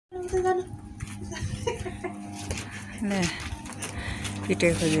ल पिटे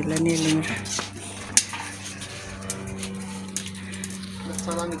खोजेला नेले मेरो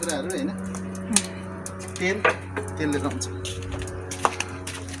चलाउने कुराहरू हैन तेलले रन्छ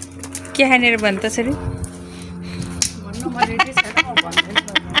के खानेर भन् त्यसरी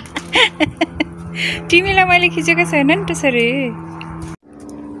तिमीलाई मैले खिचेको छैन नि त्यसरी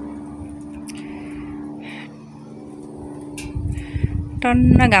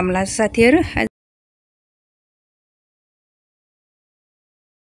टन्न घाम लाग्छ साथीहरू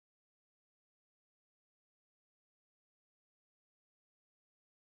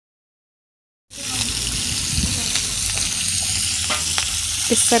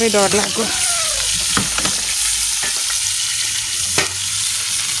त्यसरी डर लाग्यो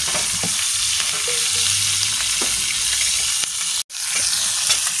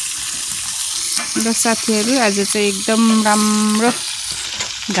र साथीहरू आज चाहिँ एकदम राम्रो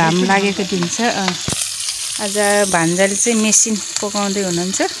घाम लागेको दिन छ आज भान्जाले चाहिँ मेसिन पकाउँदै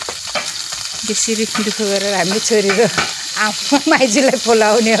हुनुहुन्छ त्यसरी दुःख गरेर हामी छोरी र आमा माइजूलाई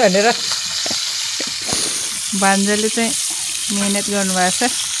बोलाउने भनेर भान्जाले चाहिँ मेहनत गर्नुभएको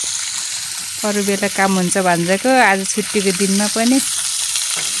छ अरू बेला काम हुन्छ भान्जाको आज छुट्टीको दिनमा पनि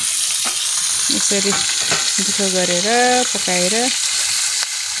यसरी दुःख गरेर पकाएर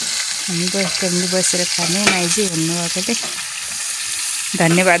हामी फ्यामिली बसेर खाने माइजू भन्नुभएकोले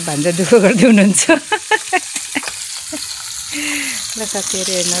धन्यवाद भान्जा दुःख गर्दै हुनुहुन्छ ल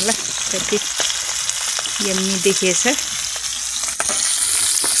साथीहरू हेर्नु ल कति यम्मी देखिएछ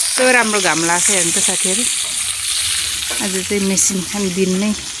कस्तो राम्रो घाम लाग्छ हेर्नु त साथीहरू आज चाहिँ मेसिन खाने दिन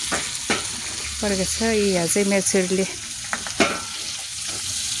नै परेको छ यहाँ चाहिँ मेरो छोरीले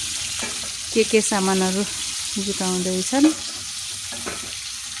के सामानहरू जुटाउँदैछन्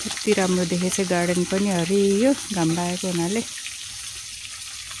कति राम्रो देखेछ गार्डन पनि हरियो घाम लागेको हुनाले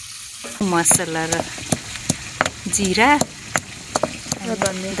मसला र जिरा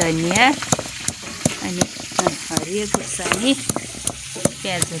धनिया अनि हरियो खुर्सानी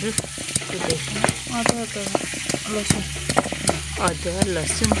प्याजहरू अदुवा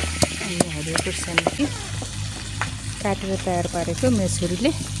लसुन अनि हरियो खुर्सानी काटेर तयार पारेको मेरो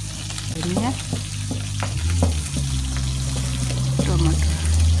छोरीले धनिया टमाटर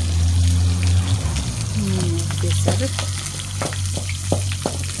त्यसहरू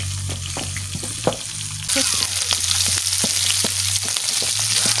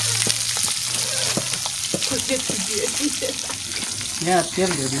यहाँ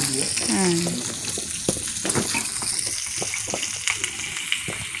तेल धेरै दियो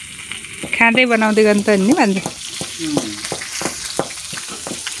खाँदै बनाउँदै गर्नु त नि भन्छ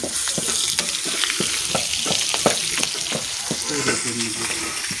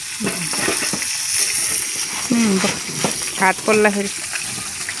हात पोल्ला फेरि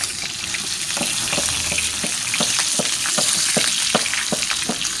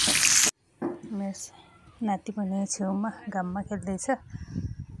नाति पनि छेउमा घाममा खेल्दैछ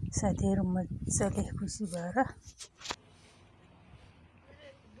साथीहरू मजाले खुसी भएर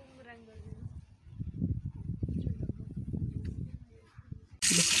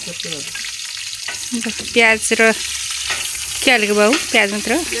प्याज र के हालेको बाउ प्याज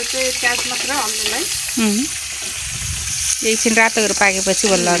मात्र प्याज मात्र हाल्नुलाई एकछिन रातोहरू पाकेपछि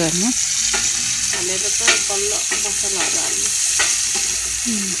बल्ल हाल्नु हालेर चाहिँ बल्ल मसलाहरू हाल्नु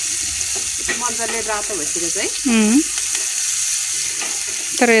मजाले रातो भइसक्यो चाहिँ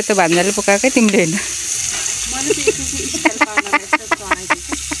तर यो त भान्जाले पकाएकै तिमीले होइन मैले चाहिँ स्टाइल पार्नलाई चाहिँ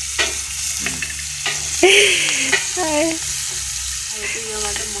बनाइदिन्छु यो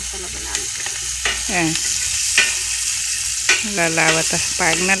मात्र मसला पनि हाल्छु ल अब त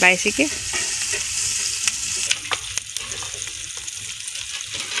पाक्न लागिसक्यो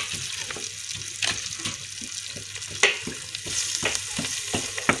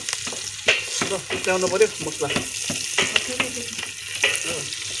ल्याउनु पर्यो मसला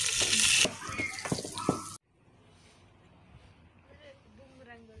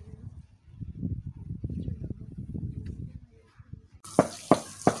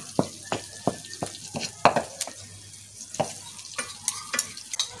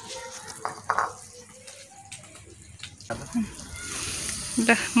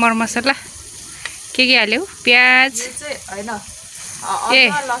ल मर मसला के हाल्यौ प्याज होइन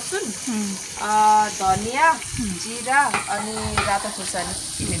अदुवा लसुन धनिया जिरा अनि रातो खुर्सानी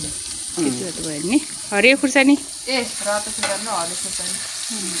त्यति भयो नि हरियो खुर्सानी रातो खुर्सानी र हरियो खुर्सानी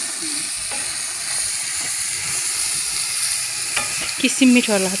किसिम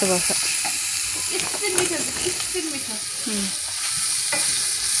मिठो होला त बस किसिम मिठो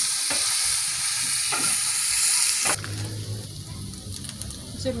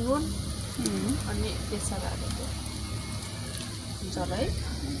चाहिँ नुन अनि बेसार हालेको हुन्छ होला है।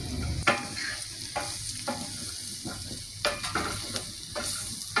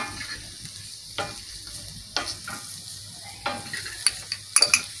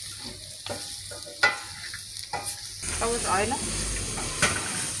 अब होइन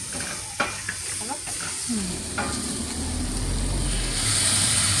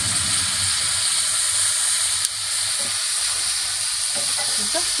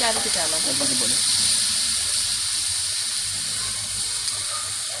हुन्छ प्याज पिटा होला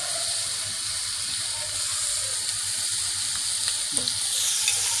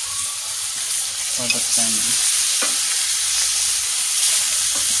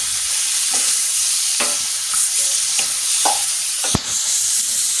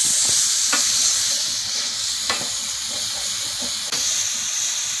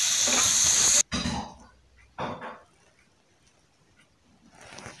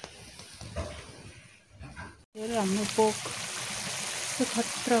हाम्रो पोक चाहिँ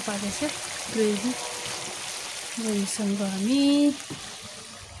खतरा पारेछ ग्रेभीसँग हामी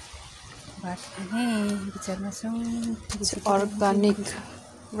भात खाने विचारमा छौँ। अर्ग्यानिक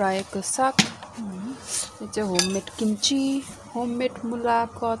रायोको साग यो चाहिँ होममेड किम्ची होममेड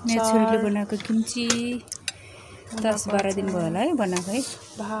मुलाको नेचुरली अचार बनाएको किम्ची 10-12 दिन भयो होला है बनाएको है।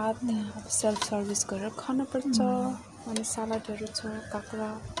 भात सेल्फ सर्भिस गरेर खानुपर्छ अनि सलाडहरू छ काँक्रा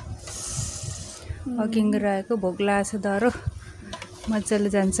हकिङ रहेको भोक लागेको छ डह्रो मजाले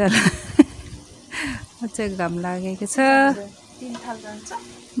जान्छ होला मजाको घाम लागेको छ 3 थाल जान्छ।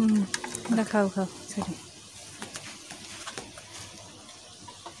 ल खाऊ छोरी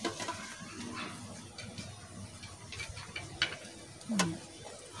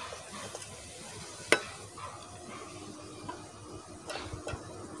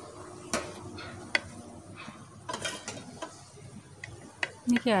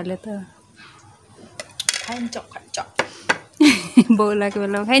निकै हाल्यो त खाइन्छ बोलाको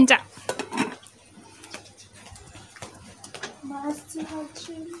बेलामा खाइन्छ।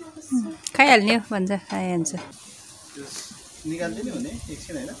 खाइहाल्ने हो भन्छ खाइहाल्छ।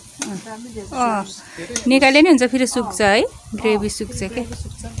 निकाल्यो नि हुन्छ फेरि सुक्छ है ग्रेभी सुक्छ क्या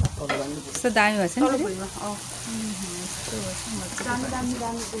कस्तो दामी भएछ नि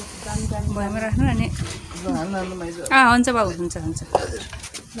भएमा राख्नु अनि हुन्छ बाबु हुन्छ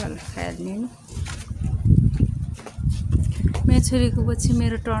ल खाइहाल्ने नि। मेरो छोरीको पछि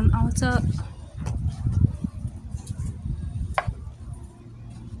मेरो टर्न आउँछ।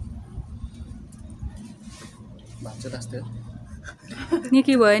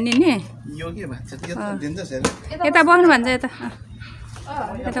 निकै भयो नि यता बस्नु भन्छ यता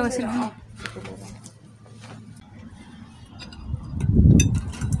बसेर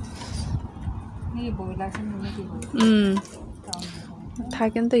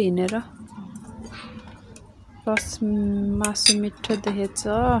थाक्यो नि त हिँडेर प्लस मासु मिठो देखेछ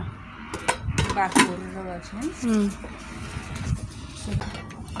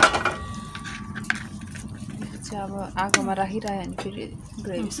अब आगोमा राखिरह्यो भने फेरि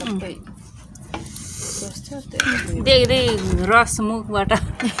ग्रेभी सबै देख्दै रस मुखबाट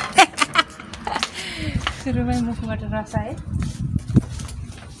सुरुमै मुखबाट रस आयो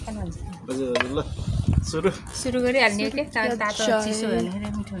सुरु गरिहाल्ने हो क्या तातो चिसो भने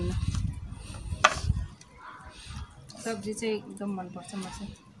मिठो हुन्न। सब्जी चाहिँ एकदम मनपर्छ म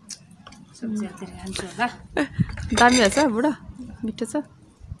चाहिँ सब्जीहरूतिर खान्छु होला। दामी छ बुढा मिठो छ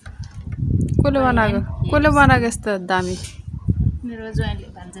कसले बनाएको यस्तो दामी मेरो ज्वाइँले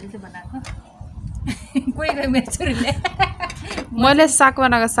भान्जाले बनाएको कोही मेरो छोरीले मैले साग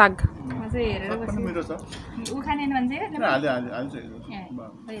बनाएको साग म चाहिँ हेरेर ऊ खाने मान्छे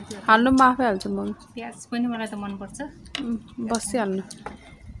हाल्नु म आफै हाल्छु म प्याज पनि मलाई त मनपर्छ बसिहाल्नु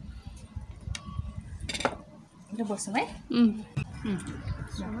बस्छौँ है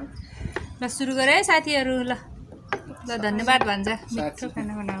ल सुरु गरे है साथीहरू ल धन्यवाद भन्छ मिठो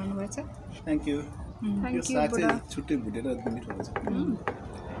खाना बनाउनु भएछ। थ्याङ्क यू छुट्टै भुटेर मिठो हुन्छ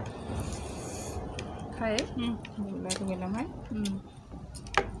खाए भोलाको बेलामा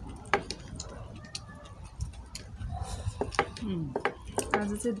आज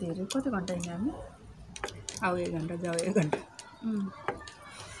चाहिँ धेरै कति घन्टा हिँड्यो हामी आऊ 1 घन्टा जाऊ 1 घन्टा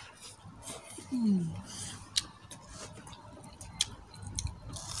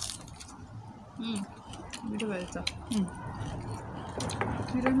मिठो भएछ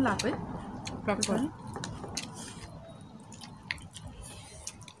मिठो पनि लाग्यो है प्रपर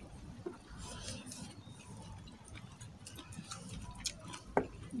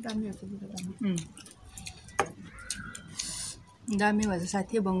दामी हो दामी दामी भएछ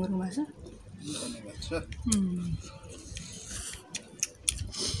साथी बङ्गुरको मासु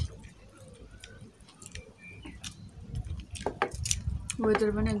वेदर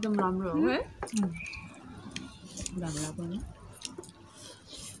पनि एकदम राम्रो हो है राम्रो पनि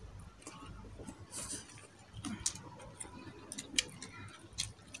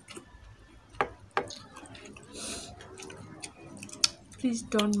please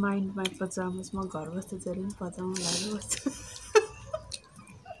don't mind my pyjamas म घर बस्दा जहिले पनि पजामा लागेर बस्छु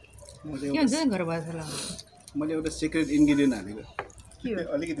के हुन्छ घर बसेर मैले एउटा सिक्रेट इन्ग्रिडियन्ट हालेको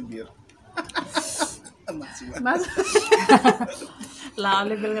अलिकति बियर ला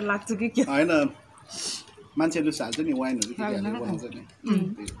अलि बेलुका लाग्छु कि के होइन मान्छेहरूले हाल्छ नि वाइनहरू के हालेर बनाउँछ नि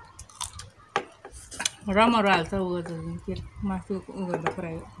रमहरू हाल्छ उ के मासु उ गर्दा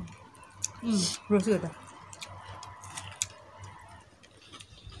फ्राई रोस्ट गर्दा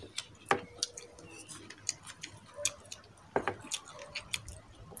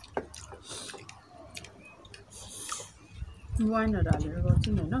वाइनहरू हालेर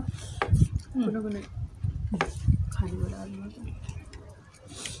गर्छौँ होइन कुनै कुनै खानेकुराहरू गर्छौँ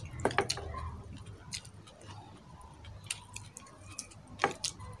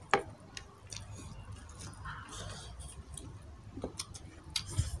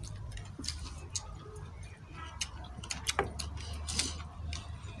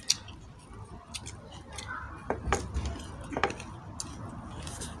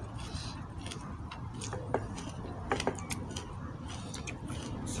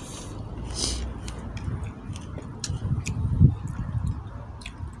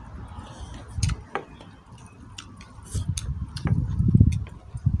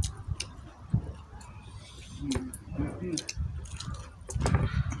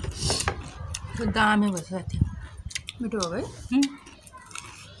दामी भएछ साथी मिठो हो है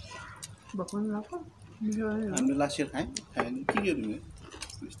भक्कु पनि लाग्छ मिठो हामीले लास्ट इयर खाएँ के गर्नु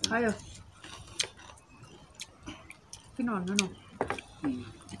खायो किन भन्नु न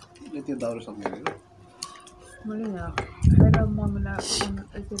त्यो दाउरा सक्ने मैले खाएर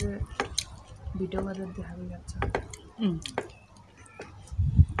मम्मीलाई के अरे भिडियो गरेर देखाएको याद छ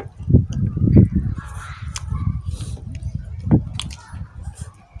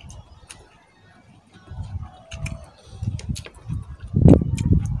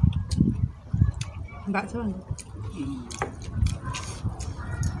भएको छ भने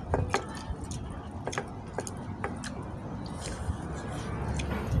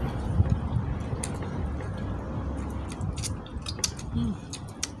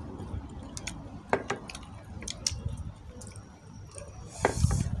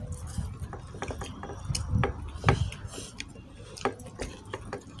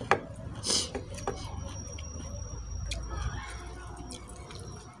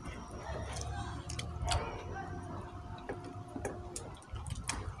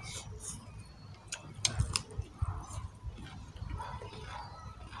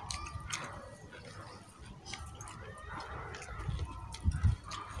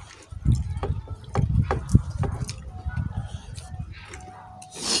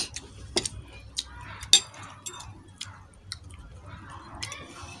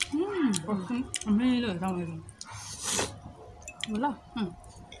Ambil dulu sama itu. Bola?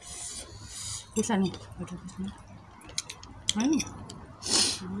 Bisa nih, ada di sini. Ayo.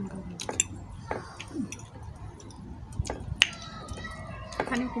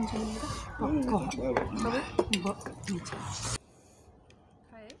 खाने कुन चाहिँ Pokok. सबै Enggak.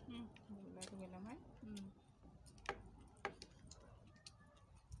 खाए Bola belamai.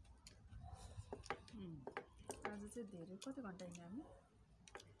 आज चाहिँ धेरै कति घन्टा हिँड्यो हामी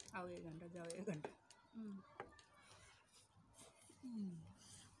Awe 1 घन्टा जाओ 1 घन्टा.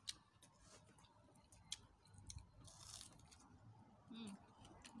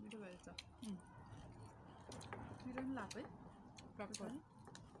 मिठो भएछ मिठो पनि लाग्यो है Pokok.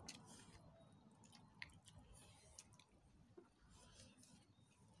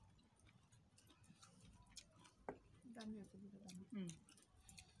 दामी हुन्छ मिठो दामी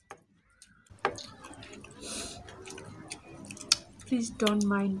please don't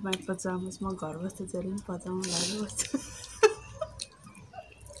mind my pyjamas म घर बस्दा जहिले पनि पजामा लागेर बस्छु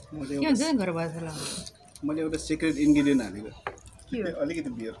के हुन्छ घर बसेर मैले एउटा सिक्रेट इन्ग्रिडियन्ट हालेको के हो अलिकति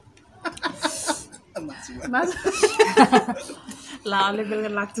बियर ला अलि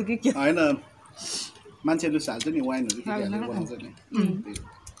बेलुका लाग्छु कि के होइन मान्छेहरूले हाल्छ नि वाइनहरू के हालेर बनाउँछ नि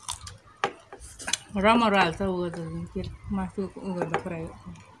रमहरू हाल्छ उ गर्दा के मासु उ गर्दा फ्राई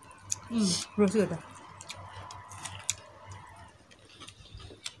रोस्ट गर्दा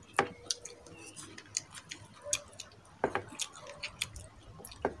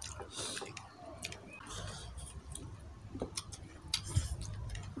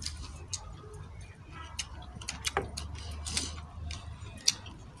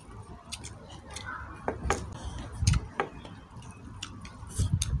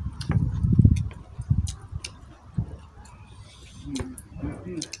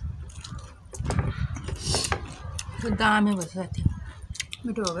दामी भएछ साथी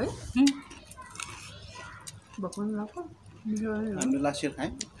मिठो हो है भक्कु नि लाग्छ मिठो नै हो हामीले लास्ट इयर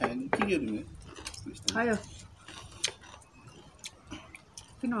खायौँ नि के गर्नु खायो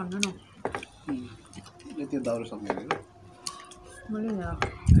किन भन्नु न त्यो दाउरा सक्ने मैले यहाँ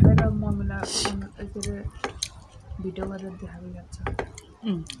खाएर मम्मीलाई यसरी भिडियो गरेर देखाएको याद छ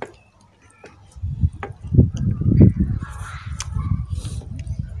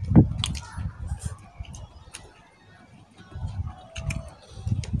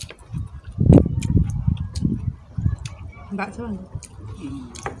भएको छ भने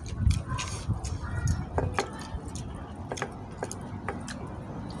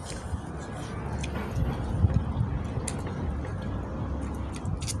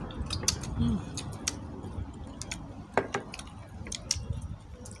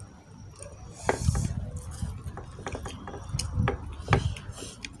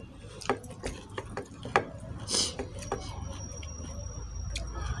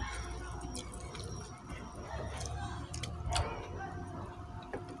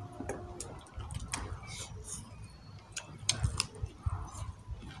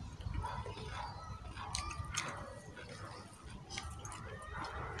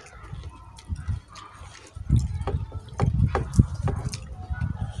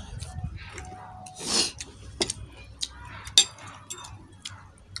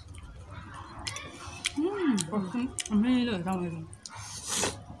Ambil lah orang itu.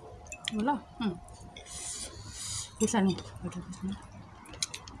 Mula. Bisa ni. Ada di sini.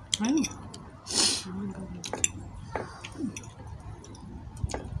 Ayo.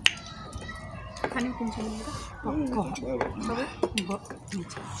 Kan ini kunci ni kan? Kok? Apa? Kok?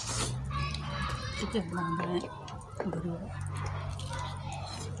 Itu lambat. Baru.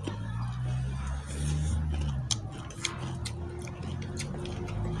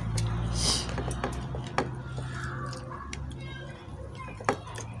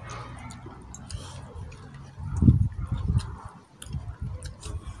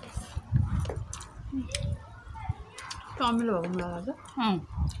 अमिलो भएको मलाई लाग्छ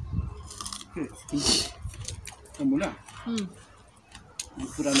के मुला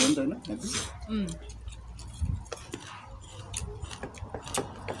पुरानो हो नि त होइन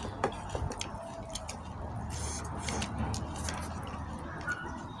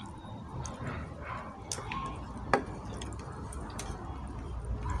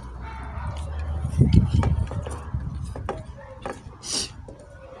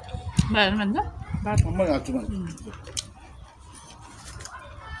Baru mana? Baru mau ya cuma.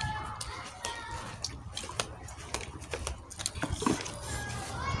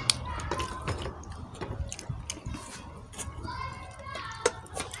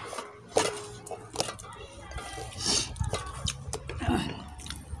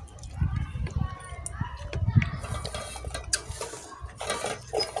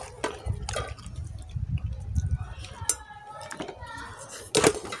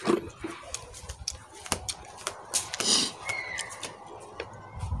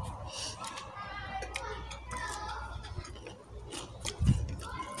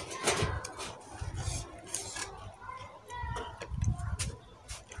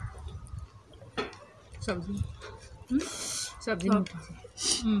 सब्जी सब्जी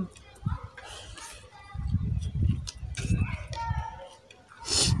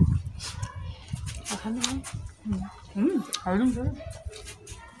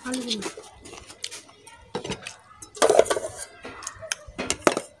आलु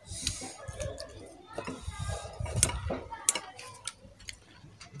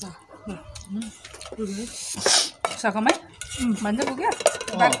सकेमै भन्छ पुग्यो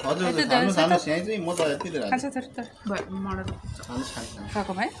खानुहोस् यहीँ चाहिँ म त यति धेरै खान्छ मलाई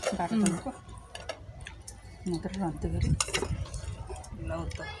सकेमै बाटो बनाएको मात्र रन्थे गरी ल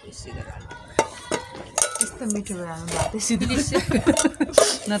त यसै गरेर यस्तो मिठो भएर हामी भातै सिधै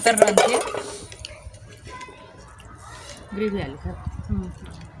न त रन्थे ग्रेभी हालेको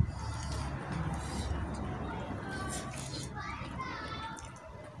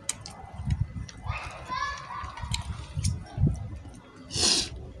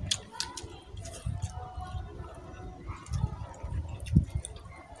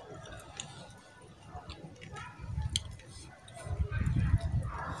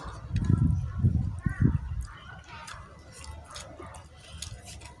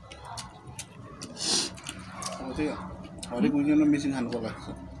हरेक विकेन्डमा मिसिन खानुको लाग्छ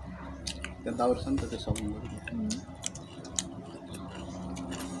त्यहाँ दाउरा छ नि त त्यो सक्नु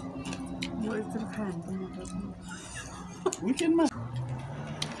म यस्तो खाएँ भने त विकेन्डमा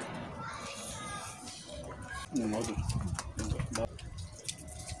हजुर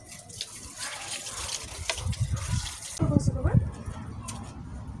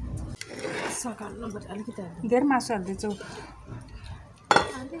साग हाल्नुपर्छ अलिकति हाल्नु धेर मासु हाल्दैछौ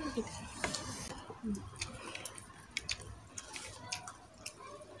अलिकति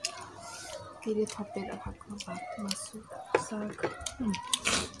फेरि थपेर खाएको भात मासु साग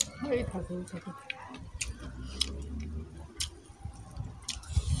ए थप्यो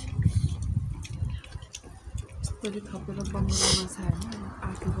यसरी थपेर बङ्गला माछा होइन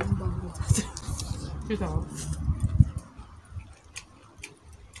आँटी पनि बङ्गो जान्छ त्यो त हो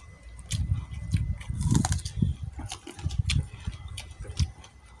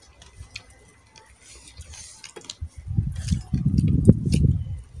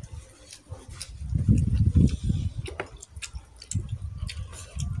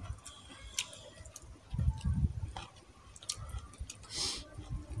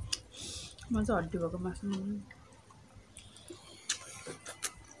म चाहिँ हड्डी भएको मासु मन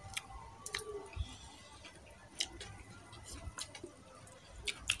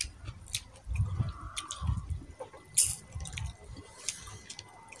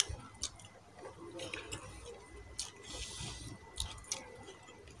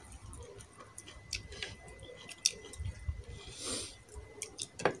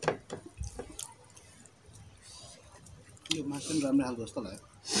यो मासु पनि राम्रो खालको जस्तो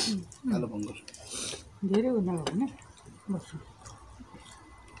लाग्यो कालो बङ्गुर धेरै हुँदा हो होइन बस्छु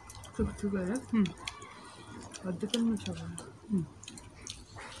चुक गएर हड्डी पनि मिठो भयो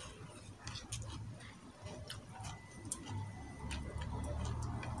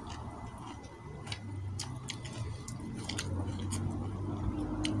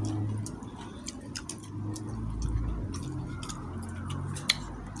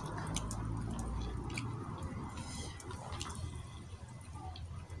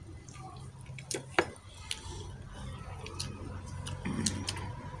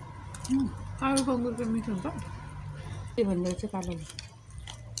कालो बङ्गुर पनि मिठो हुन्छ के भन्दो रहेछ कालोले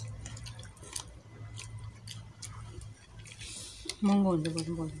महँगो हुन्छ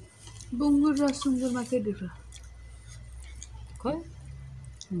बस्नु पर्छ बङ्गुर र सुँगुरमा के डिफ्रेन्स खोइ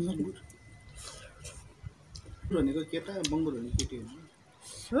भनेको केटा बङ्गुर भनेको केटी हुन्छ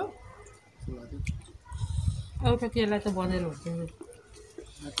हो जस्तो लाग्यो एउटा केलाई त बनेर हुन्छ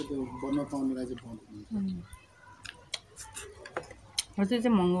आजको त्यो बन्न पाउनेलाई चाहिँ पाउँदैन हो त्यो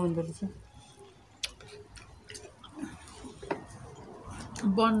चाहिँ महँगो हुँदो रहेछ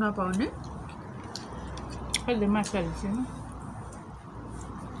बन्न पाउने कहिले मासु हालेको छैन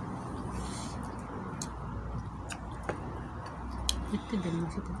यति धेरै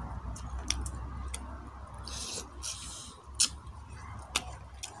मासु त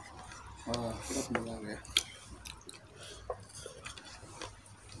पुरा मजा आयो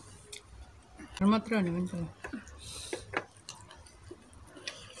घर मात्र हो भने पनि त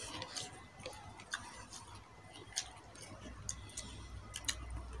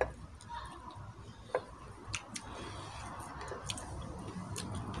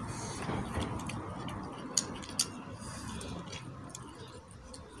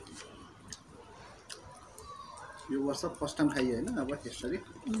यो वर्ष फर्स्ट टाइम खाइयो होइन अब यसरी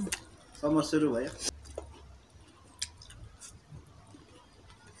समर सुरु भयो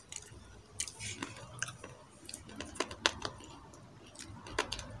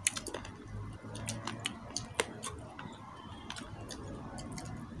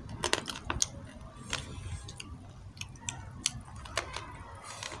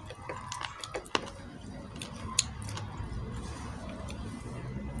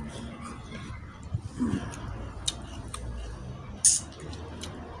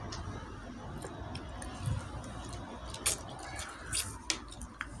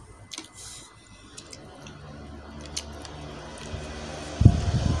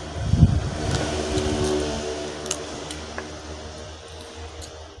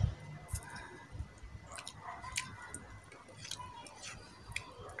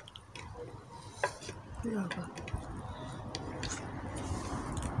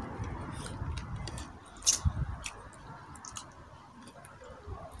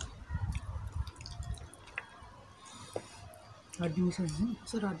हड्डी मिसो होइन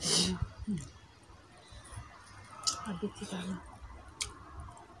सर हड्डी हड्डी चिकामा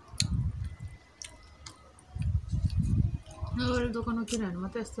नगरेर दोकानमा किनभने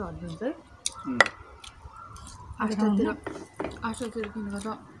मात्रै यस्तो हड्डी हुन्छ है आशातिर किनेको त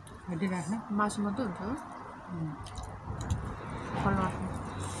हड्डी राख्न मासु मात्रै हुन्छ फलमा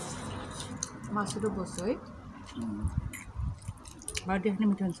मासु र बस्छ है हड्डी राख्ने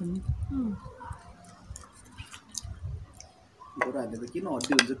मिठो हुन्छ नि गोराहरूले त किन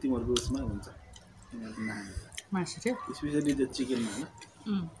हड्डी हुन्छ तिमीहरूको उसमा हुन्छ तिमीहरूको नाम मासु चाहिँ स्पेसली त्यो चिकनमा होइन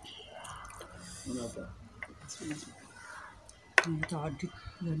उनीहरू त हड्डी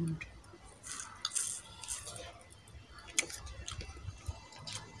गर्नु मिठो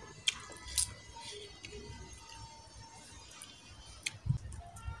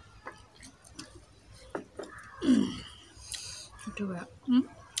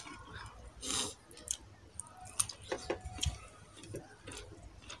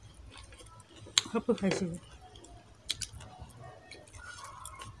सबै खाइसक्यो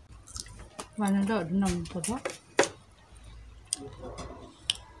भनेर अरू नहुनुपर्छ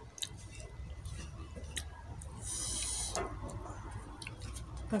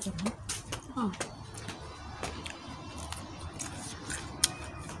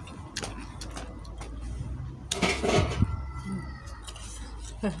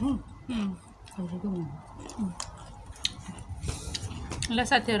ल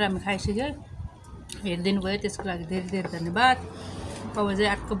साथीहरू हामी खाइसक्यो हेरिदिनु भयो त्यसको लागि धेरै धेरै धन्यवाद अब चाहिँ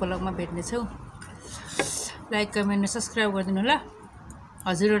अर्को ब्लगमा भेट्नेछौँ लाइक कमेन्ट सब्सक्राइब गरिदिनु होला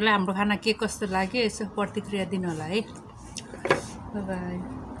हजुरहरूलाई हाम्रो खाना के कस्तो लाग्यो यसो प्रतिक्रिया दिनु होला है बाई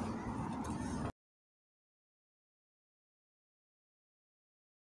बाई